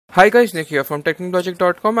Hi guys, Nick here from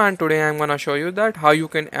Techniblogic.com, and today I'm gonna show you that how you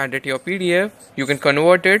can edit your PDF. You can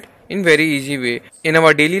convert it in very easy way. In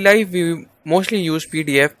our daily life, we mostly use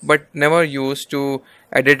PDF but never use to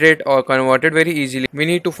edit it or convert it very easily. We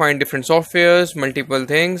need to find different softwares, multiple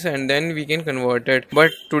things, and then we can convert it.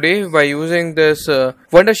 But today, by using this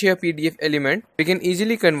wondershare PDF element, we can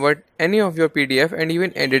easily convert any of your PDF and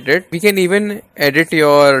even edit it. We can even edit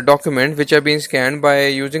your document which are being scanned by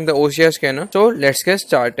using the OCR scanner. So let's get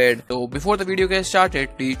started. So before the video gets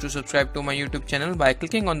started, please do subscribe to my YouTube channel by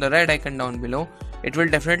clicking on the red icon down below. It will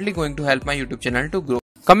definitely going to help my YouTube channel to grow.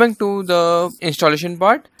 Coming to the installation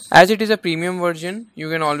part, as it is a premium version, you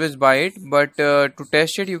can always buy it, but to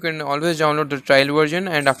test it you can always download the trial version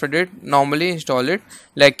and after that normally install it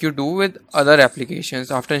like you do with other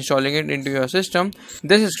applications. After installing it into your system,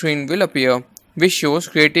 this screen will appear which shows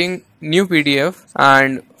creating new PDF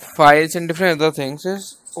and files and different other things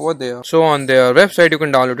is over there. So on their website you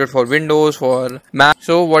can download it for Windows, for Mac.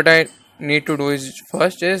 So what I need to do is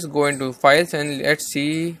first is go into files and let's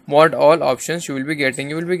see what all options you will be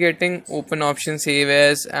getting. You will be getting open option, save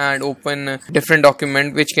as, and open different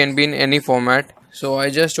document which can be in any format. So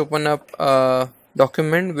I just open up a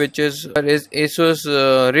document which is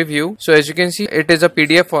ASUS review. So as you can see, it is a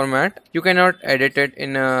PDF format. You cannot edit it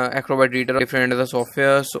in Acrobat Reader or different other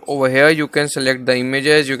software. So over here you can select the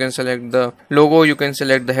images, you can select the logo, you can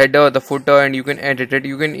select the header, the footer, and you can edit it.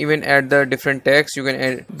 You can even add the different text. You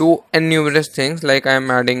can do numerous things like I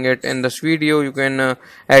am adding it in this video. You can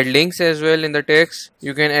add links as well in the text.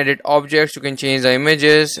 You can edit objects, you can change the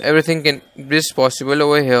images. Everything can is possible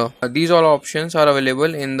over here. These all options are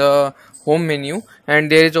available in the home menu,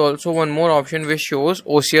 and there is also one more option which shows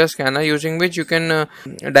OCR scanner, using which you can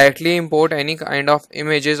directly import any kind of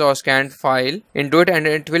images or scanned file into it, and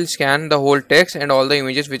it will scan the whole text and all the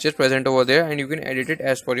images which is present over there, and you can edit it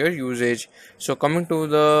as per your usage. So coming to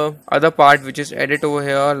the other part which is edit over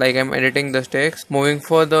here, like I'm editing this text. Moving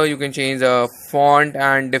further, you can change the font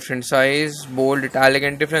and different size, bold, italic,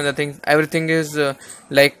 and different other things. Everything is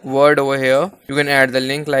like Word over here. You can add the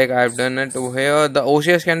link like I've done it over here. The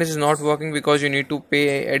OCR scanner is not working because you need to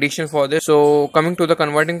pay addition for this. So coming to the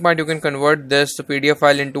converting part, you can convert this PDF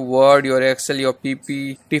file into Word, your Excel, your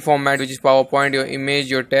PPT format which is PowerPoint, your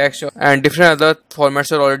image, your text, and different other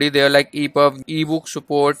formats are already there like EPUB, ebook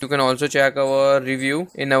support. You can also check our review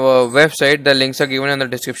in our website. The links are given in the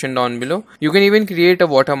description down below. You can even create a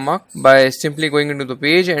watermark by simply going into the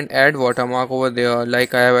page and add watermark over there.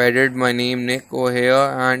 Like I have added my name Nick over here,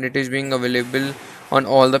 and it is being available on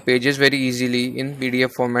all the pages very easily in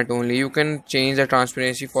PDF format only. You can change the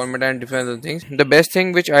transparency format and different other things. The best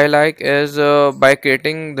thing which I like is by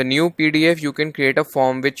creating the new PDF, you can create a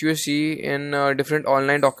form which you see in different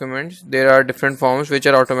online documents. There are different forms which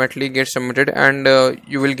are automatically get submitted, and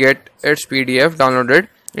you will get its PDF downloaded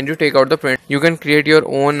and you take out the print. You can create your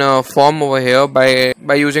own form over here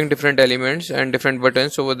by using different elements and different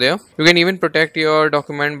buttons over there. You can even protect your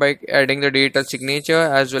document by adding the digital signature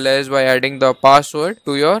as well as by adding the password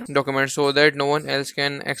to your document so that no one else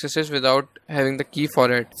can access it without having the key for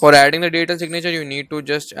it. For adding the digital signature, you need to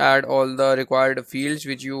just add all the required fields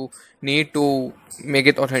which you need to make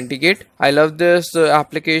it authenticate. I love this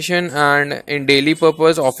application, and in daily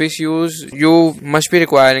purpose office use you must be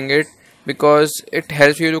requiring it, because it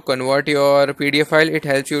helps you to convert your PDF file, it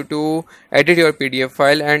helps you to edit your PDF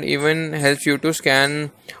file, and even helps you to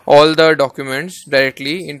scan all the documents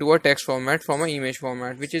directly into a text format from an image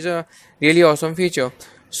format, which is a really awesome feature.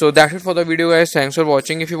 So that's it for the video guys. Thanks for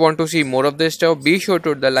watching. If you want to see more of this stuff, be sure to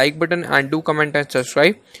hit the like button and do comment and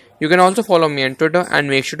subscribe. You can also follow me on Twitter and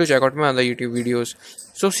make sure to check out my other YouTube videos.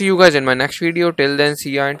 So see you guys in my next video. Till then,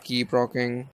 see ya and keep rocking.